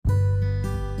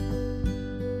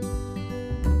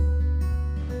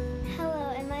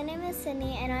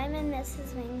Sydney, and I'm in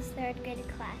Mrs. Wing's third grade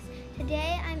class.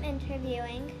 Today I'm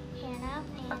interviewing Hannah,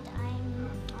 and I'm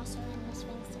also in Miss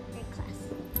Wing's third grade class.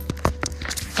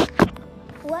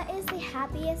 What is the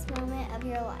happiest moment of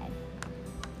your life?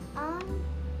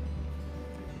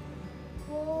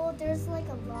 Well, there's like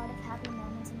a lot of happy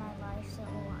moments in my life, so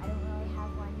I don't really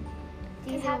have one.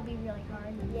 These will be really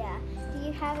hard. Yeah. Do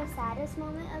you have a saddest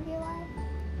moment of your life?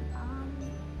 I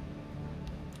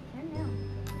don't know.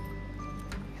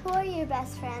 Who are your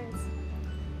best friends?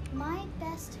 My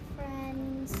best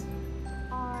friends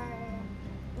are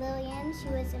Lillian. She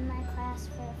was in my class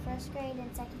for first grade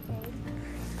and second grade.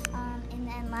 And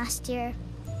then last year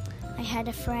I had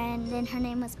a friend and her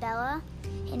name was Bella.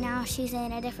 And now she's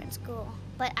in a different school.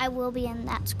 But I will be in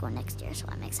that school next year, so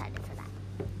I'm excited for that.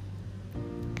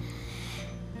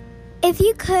 If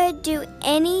you could do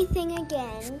anything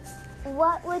again,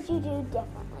 what would you do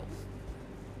differently?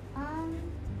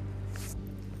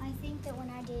 I think that when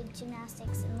I did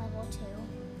gymnastics in level 2,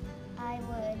 I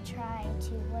would try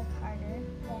to work harder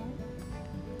then.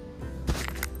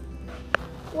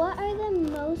 What are the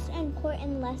most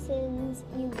important lessons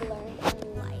you've learned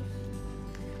in life?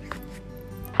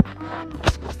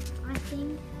 I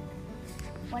think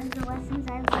one of the lessons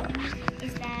I've learned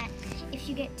is that if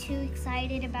you get too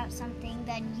excited about something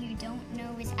that you don't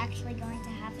know is actually going to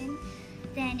happen,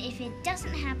 then if it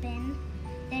doesn't happen,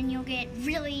 then you'll get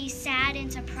really sad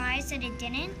and surprised that it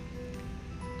didn't.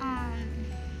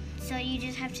 So you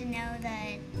just have to know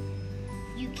that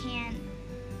you can't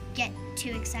get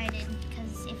too excited,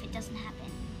 because if it doesn't happen,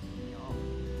 you'll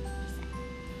be sad.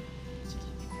 You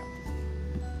can't control it.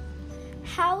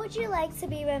 How would you like to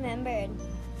be remembered?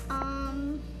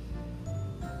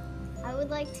 I would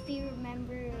like to be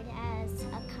remembered as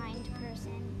a kind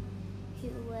person who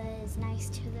was nice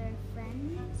to their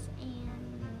friends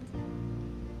and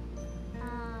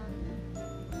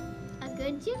a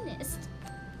good gymnast.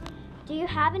 Do you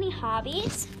have any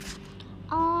hobbies?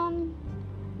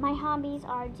 My hobbies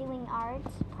are doing art,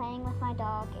 playing with my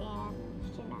dog, and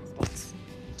gymnastics.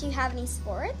 Do you have any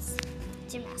sports?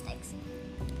 Gymnastics.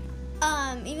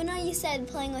 Even though you said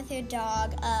playing with your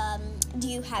dog, do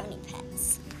you have any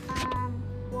pets?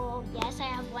 Well, yes, I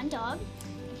have one dog.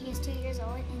 He is 2 years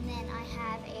old, and then I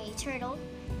have a turtle,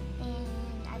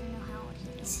 and I don't know how old he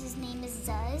is. His name is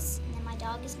Zuz, and then my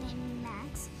dog is named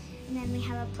Max, and then we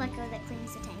have a pleco that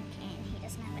cleans the tank, and he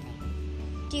doesn't have a name.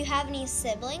 Do you have any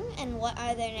siblings, and what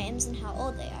are their names and how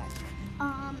old they are?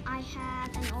 I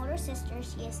have an older sister.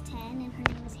 She is 10, and her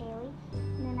name is Haley.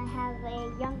 And then I have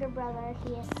a younger brother.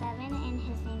 He is 7, and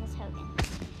his name is Hogan.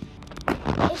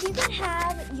 If you could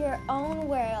have your own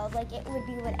world, like it would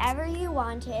be whatever you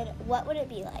wanted, what would it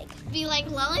be like? Be like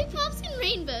lollipops and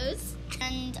rainbows.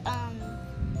 And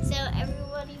so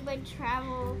everybody would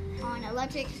travel on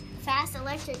fast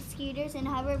electric scooters and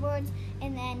hoverboards,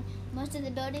 and then most of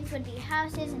the buildings would be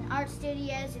houses and art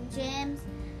studios and gyms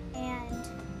and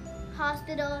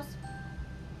hospitals,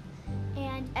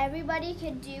 and everybody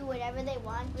could do whatever they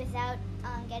want without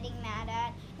getting mad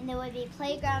at, and there would be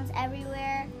playgrounds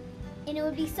everywhere, and it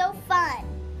would be so fun.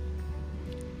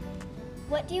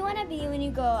 What do you want to be when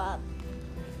you grow up?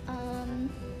 I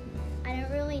don't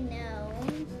really know.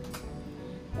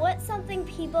 What's something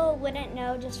people wouldn't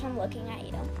know just from looking at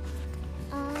you?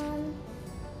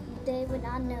 They would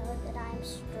not know that I'm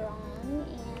strong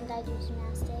and I do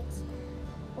gymnastics,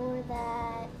 or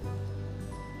that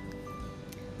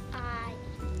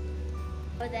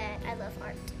I love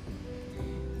art.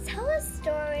 Tell a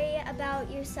story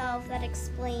about yourself that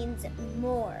explains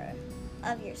more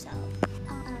of yourself.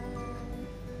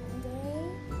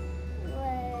 Monday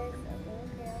was a little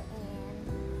girl, and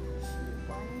she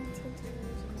wanted to do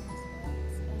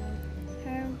gymnastics,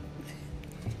 and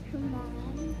her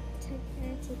mom took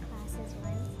her to classes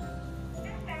once, and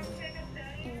then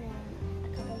a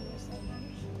couple years later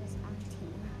she was on the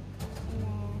team, and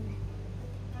then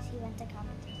she went to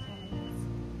competitions, and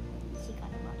she got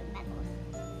a lot of medals.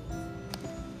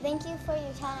 Thank you for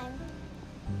your time.